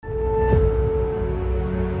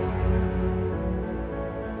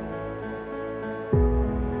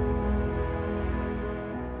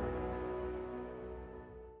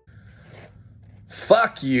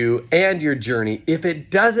fuck you and your journey if it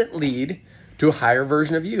doesn't lead to a higher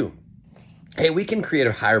version of you. Hey, we can create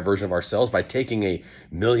a higher version of ourselves by taking a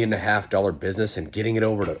 $1.5 million business and getting it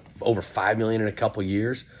over to over 5 million in a couple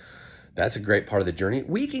years. That's a great part of the journey.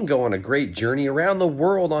 We can go on a great journey around the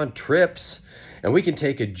world on trips, and we can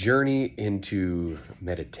take a journey into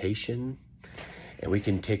meditation, and we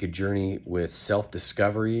can take a journey with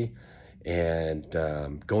self-discovery and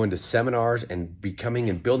going to seminars and becoming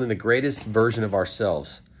and building the greatest version of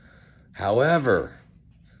ourselves. However,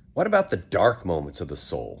 what about the dark moments of the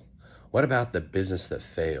soul? What about the business that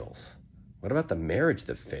fails? What about the marriage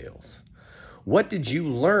that fails? What did you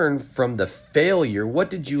learn from the failure?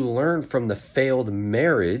 What did you learn from the failed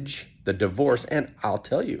marriage, the divorce? And I'll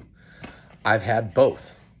tell you, I've had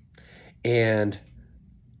both. And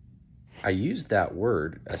I used that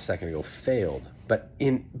word a second ago, failed. But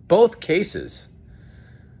in both cases,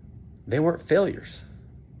 they weren't failures.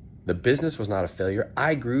 The business was not a failure.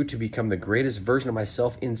 I grew to become the greatest version of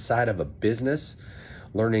myself inside of a business,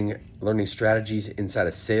 learning strategies inside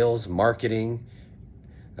of sales, marketing,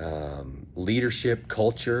 leadership,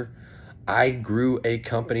 culture. I grew a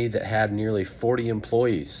company that had nearly 40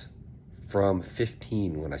 employees from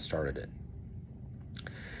 15 when I started it.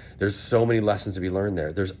 There's so many lessons to be learned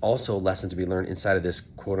there. There's also lessons to be learned inside of this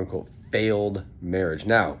quote unquote failed marriage.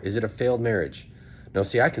 Now, is it a failed marriage? No,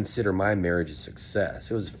 see, I consider my marriage a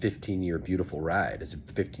success. It was a 15-year beautiful ride. It's a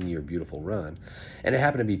 15-year beautiful run. And it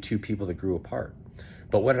happened to be two people that grew apart.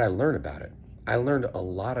 But what did I learn about it? I learned a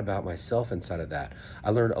lot about myself inside of that. I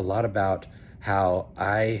learned a lot about how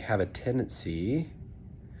I have a tendency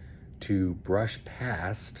to brush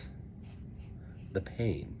past the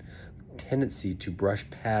pain, tendency to brush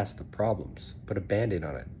past the problems, put a Band-Aid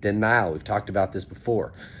on it. Denial, we've talked about this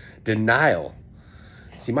before. Denial.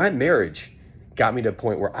 See, my marriage got me to a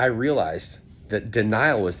point where I realized that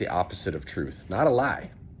denial was the opposite of truth, not a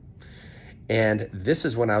lie. And this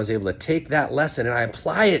is when I was able to take that lesson and I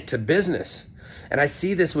apply it to business. And I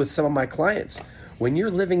see this with some of my clients. When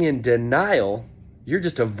you're living in denial, you're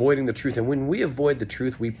just avoiding the truth. And when we avoid the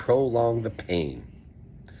truth, we prolong the pain.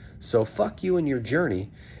 So fuck you and your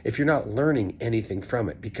journey if you're not learning anything from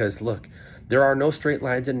it. Because look, there are no straight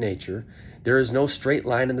lines in nature. There is no straight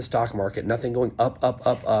line in the stock market, nothing going up, up,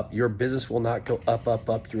 up, up. Your business will not go up, up,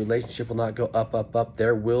 up. Your relationship will not go up, up, up.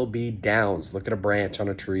 There will be downs. Look at a branch on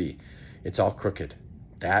a tree. It's all crooked.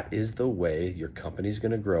 That is the way your company's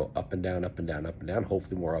going to grow, up and down, up and down, up and down,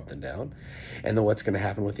 hopefully more up than down. And then what's going to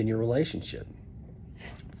happen within your relationship?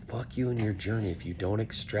 Fuck you and your journey if you don't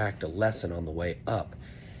extract a lesson on the way up,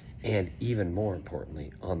 and even more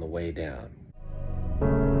importantly, on the way down.